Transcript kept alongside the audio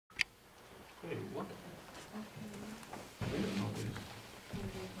what? We don't know this.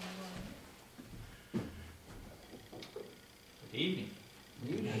 Evening.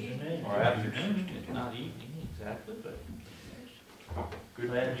 Evening. Or afternoon. It's not evening exactly, but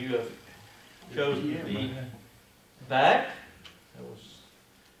glad you have chosen to be back. It was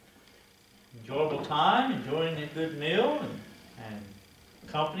enjoyable time, enjoying a good meal and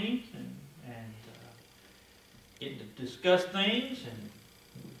company and getting to discuss things and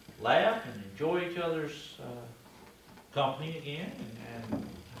laugh and enjoy each other's company again. And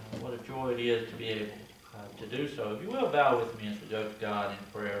what a joy it is to be able to do so. If you will, bow with me as we go to God in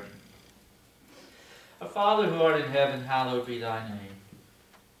prayer. Our Father who art in heaven, hallowed be thy name.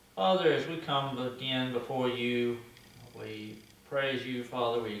 Father, as we come again before you, we praise you,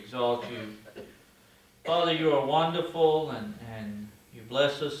 Father, we exalt you. Father, you are wonderful and you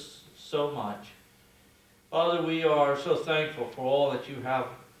bless us so much. Father, we are so thankful for all that you have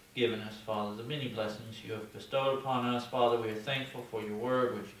given us, Father, the many blessings you have bestowed upon us. Father, we are thankful for your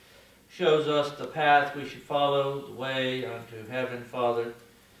word, which shows us the path we should follow, the way unto heaven, Father.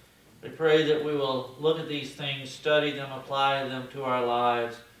 We pray that we will look at these things, study them, apply them to our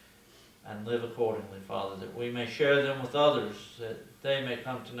lives, and live accordingly, Father, that we may share them with others, that they may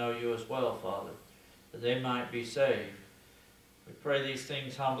come to know you as well, Father, that they might be saved. We pray these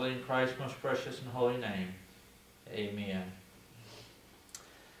things humbly in Christ's most precious and holy name. Amen.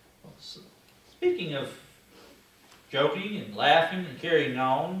 Well, speaking of joking and laughing and carrying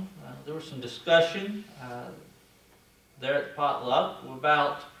on, there was some discussion there at the potluck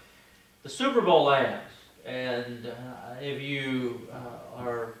about the Super Bowl ads. And if you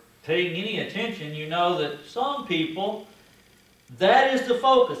are paying any attention, you know that some people, that is the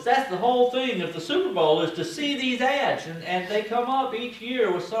focus. That's the whole thing of the Super Bowl, is to see these ads. And they come up each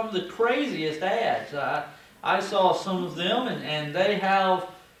year with some of the craziest ads. I saw some of them, and they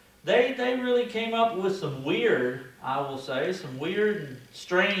really came up with some weird, I will say, some weird and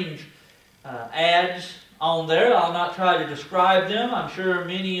strange ads on there. I'll not try to describe them. I'm sure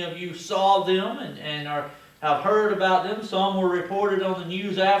many of you saw them and have heard about them. Some were reported on the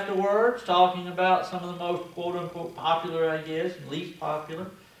news afterwards, talking about some of the most quote-unquote popular, I guess, and least popular.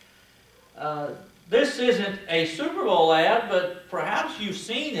 This isn't a Super Bowl ad, but perhaps you've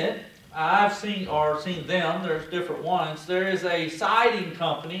seen it. I've seen them. There's different ones. There is a siding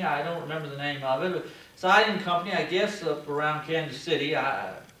company. I don't remember the name of it. But siding company, I guess, up around Kansas City,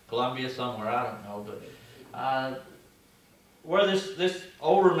 Columbia somewhere, I don't know. But where this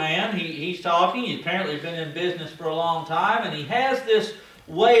older man, he's talking. He's apparently been in business for a long time, and he has this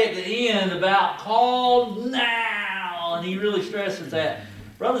way at the end about call now, and he really stresses that.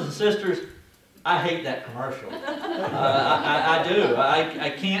 Brothers and sisters, I hate that commercial. I do. I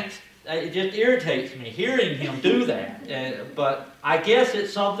can't. It just irritates me hearing him do that. But I guess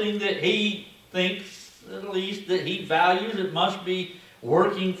it's something that he thinks, at least, that he values. It must be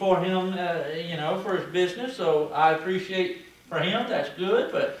working for him, for his business. So I appreciate for him. That's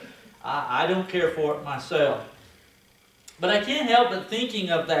good. But I don't care for it myself. But I can't help but thinking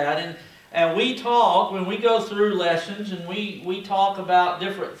of that. And we talk, when we go through lessons, and we talk about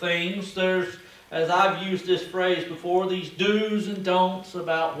different things, there's, as I've used this phrase before, these do's and don'ts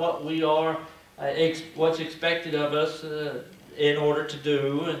about what we are, what's expected of us in order to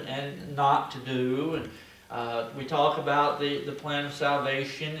do and not to do. And we talk about the plan of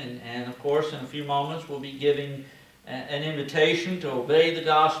salvation, and of course in a few moments we'll be giving an invitation to obey the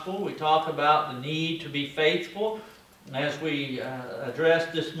gospel. We talk about the need to be faithful. As we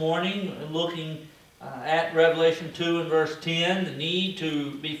addressed this morning, looking at Revelation 2 and verse 10, the need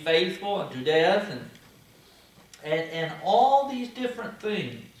to be faithful unto death, and all these different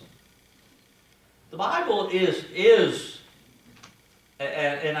things. The Bible is,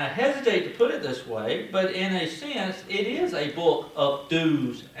 and I hesitate to put it this way, but in a sense, it is a book of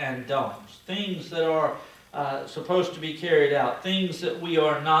do's and don'ts. Things that are supposed to be carried out, things that we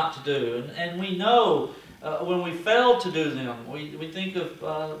are not to do. And we know when we fail to do them, we think of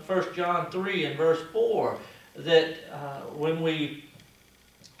 1 John 3 and verse 4, that when we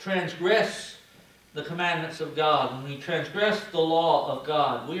transgress the commandments of God, when we transgress the law of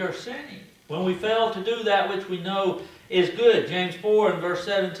God, we are sinning. When we fail to do that which we know is good, James 4 and verse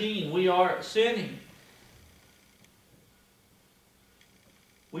 17, we are sinning.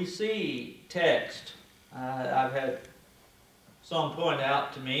 We see text. I've had some point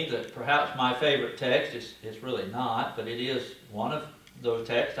out to me that perhaps my favorite text is really not, but it is one of those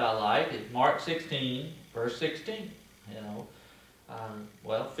texts I like. It's Mark 16, verse 16.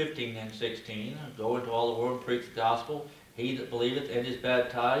 15 and 16. Go into all the world and preach the gospel. He that believeth and is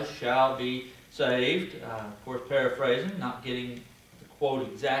baptized shall be saved. Of course, paraphrasing, not getting the quote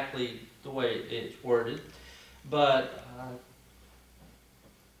exactly the way it's worded, but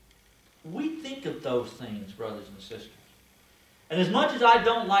we think of those things, brothers and sisters. And as much as I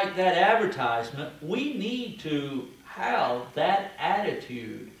don't like that advertisement, we need to have that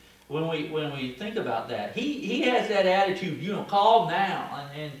attitude when we think about that. He has that attitude, call now,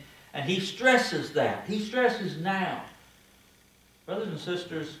 and he stresses that. He stresses now. Brothers and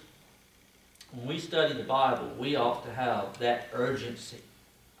sisters, when we study the Bible, we ought to have that urgency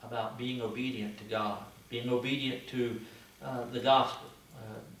about being obedient to God, being obedient to the gospel,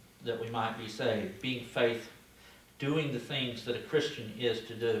 that we might be saved, being faithful, doing the things that a Christian is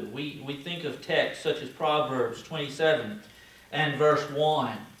to do. We think of texts such as Proverbs 27 and verse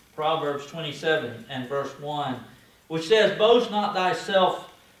 1. Proverbs 27 and verse 1, which says, "Boast not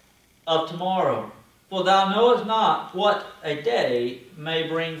thyself of tomorrow, for thou knowest not what a day may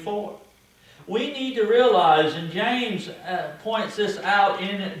bring forth." We need to realize, and James points this out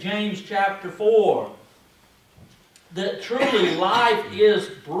in James chapter 4, that truly life is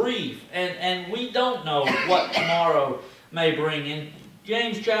brief, and we don't know what tomorrow may bring. In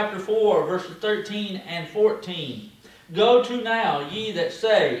James chapter 4, verses 13 and 14, "Go to now, ye that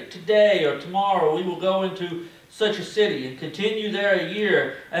say, today or tomorrow we will go into such a city, and continue there a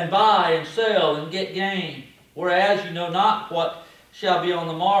year, and buy and sell, and get gain. Whereas you know not what shall be on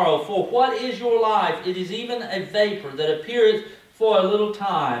the morrow. For what is your life? It is even a vapor that appeareth for a little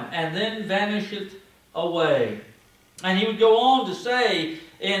time, and then vanisheth away." And he would go on to say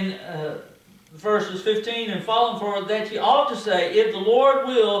in verses 15 and following forward that ye ought to say, "If the Lord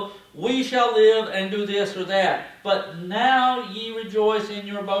will, we shall live and do this or that. But now ye rejoice in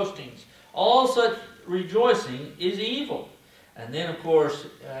your boastings. All such rejoicing is evil." And then, of course,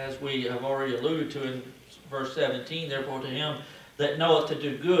 as we have already alluded to in verse 17, "Therefore to him that knoweth to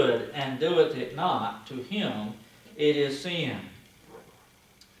do good and doeth it not, to him it is sin."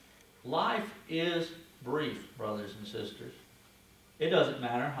 Life is brief, brothers and sisters. It doesn't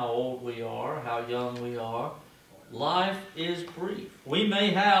matter how old we are, how young we are. Life is brief. We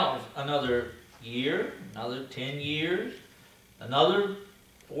may have another year, another 10 years, another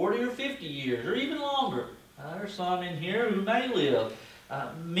 40 or 50 years, or even longer. There are some in here who may live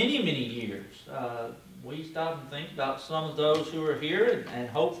many, many years. We stop and think about some of those who are here, and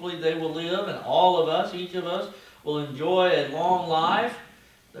hopefully they will live, and all of us, each of us, will enjoy a long life.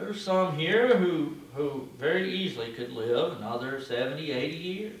 There are some here who very easily could live another 70, 80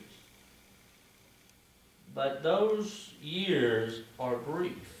 years. But those years are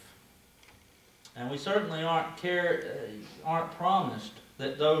brief. And we certainly aren't promised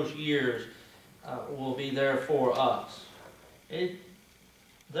that those years will be there for us.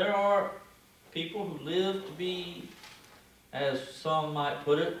 There are people who live to be, as some might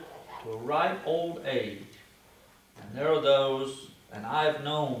put it, to a ripe old age. And there are those, and I've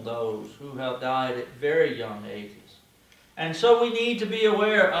known those, who have died at very young ages. And so we need to be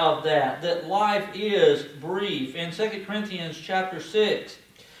aware of that life is brief. In 2 Corinthians chapter 6,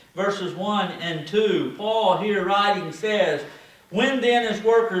 verses 1 and 2, Paul here writing says, "When then as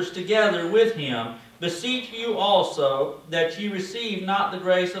workers together with him, beseech you also that ye receive not the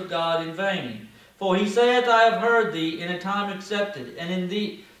grace of God in vain. For he saith, I have heard thee in a time accepted, and in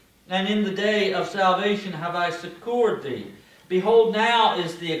the day of salvation have I succored thee. Behold, now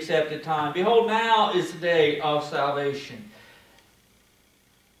is the accepted time. Behold, now is the day of salvation."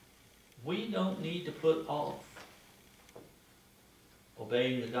 We don't need to put off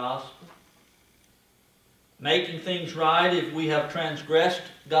obeying the gospel, making things right if we have transgressed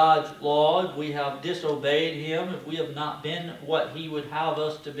God's law, if we have disobeyed him, if we have not been what he would have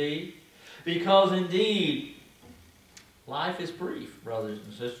us to be. Because indeed, life is brief, brothers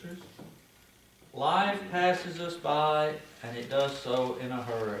and sisters. Life passes us by, and it does so in a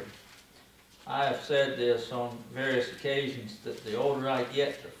hurry. I have said this on various occasions, that the older I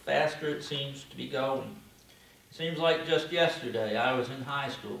get, the faster it seems to be going. It seems like just yesterday I was in high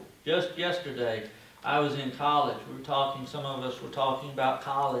school. Just yesterday I was in college. Some of us were talking about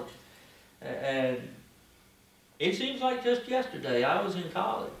college. And it seems like just yesterday I was in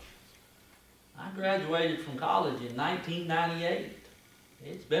college. I graduated from college in 1998.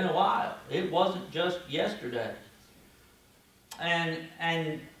 It's been a while. It wasn't just yesterday.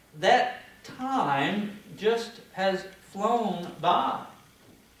 And that time just has flown by.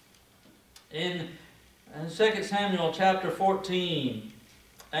 In 2 Samuel chapter 14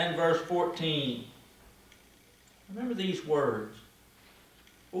 and verse 14, remember these words.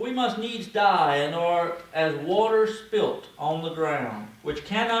 "For we must needs die, and are as water spilt on the ground, which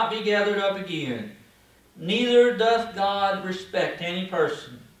cannot be gathered up again. Neither doth God respect any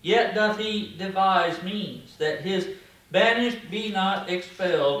person, yet doth he devise means that his Banished, be not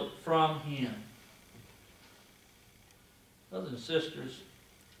expelled from him. Brothers and sisters,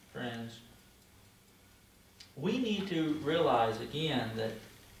 friends, we need to realize again that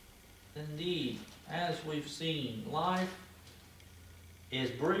indeed, as we've seen, life is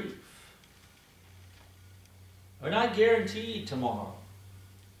brief. We're not guaranteed tomorrow.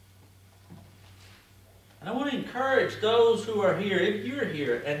 And I want to encourage those who are here, if you're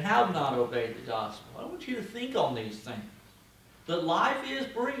here and have not obeyed the gospel, I want you to think on these things. That life is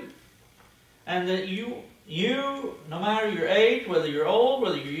brief. And that you, no matter your age, whether you're old,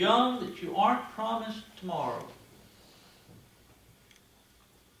 whether you're young, that you aren't promised tomorrow.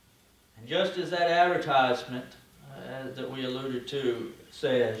 And just as that advertisement that we alluded to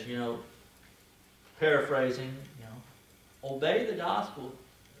says, paraphrasing, obey the gospel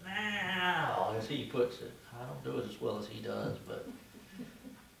now, as he puts it. I don't do it as well as he does, but,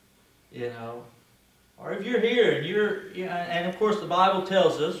 or if you're here and and of course the Bible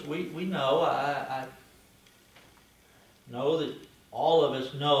tells us, we know, I know that all of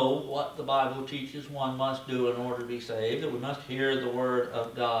us know what the Bible teaches one must do in order to be saved, that we must hear the Word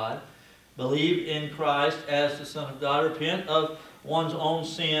of God, believe in Christ as the Son of God, repent of one's own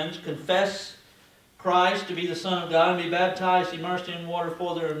sins, confess Christ to be the Son of God, and be baptized, immersed in water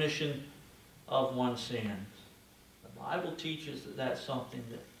for the remission of one's sins. The Bible teaches that that's something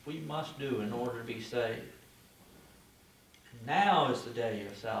that we must do in order to be saved. And now is the day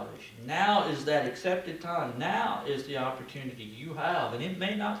of salvation. Now is that accepted time. Now is the opportunity you have, and it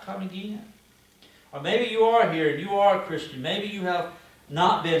may not come again. Or maybe you are here and you are a Christian. Maybe you have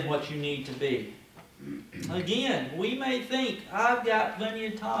not been what you need to be. Again, we may think, I've got plenty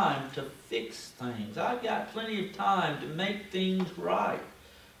of time to fix things. I've got plenty of time to make things right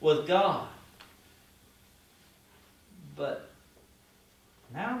with God. But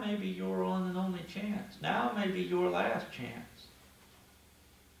now may be your one and only chance. Now may be your last chance.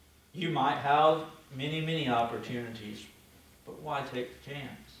 You might have many, many opportunities, but why take the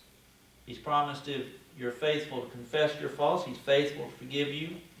chance? He's promised if you're faithful to confess your faults, He's faithful to forgive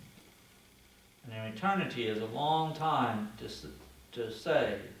you. And eternity is a long time to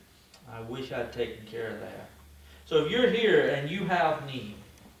say, I wish I'd taken care of that. So if you're here and you have need,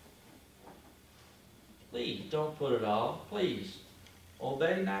 please don't put it off. Please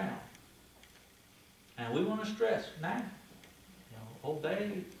obey now. And we want to stress now.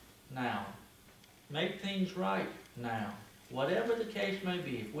 Obey now. Make things right now. Whatever the case may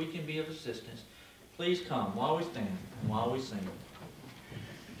be, if we can be of assistance, please come while we stand and while we sing.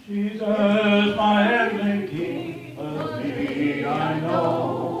 Jesus, my heavenly King, of thee I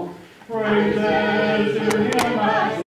know. Praises to Him I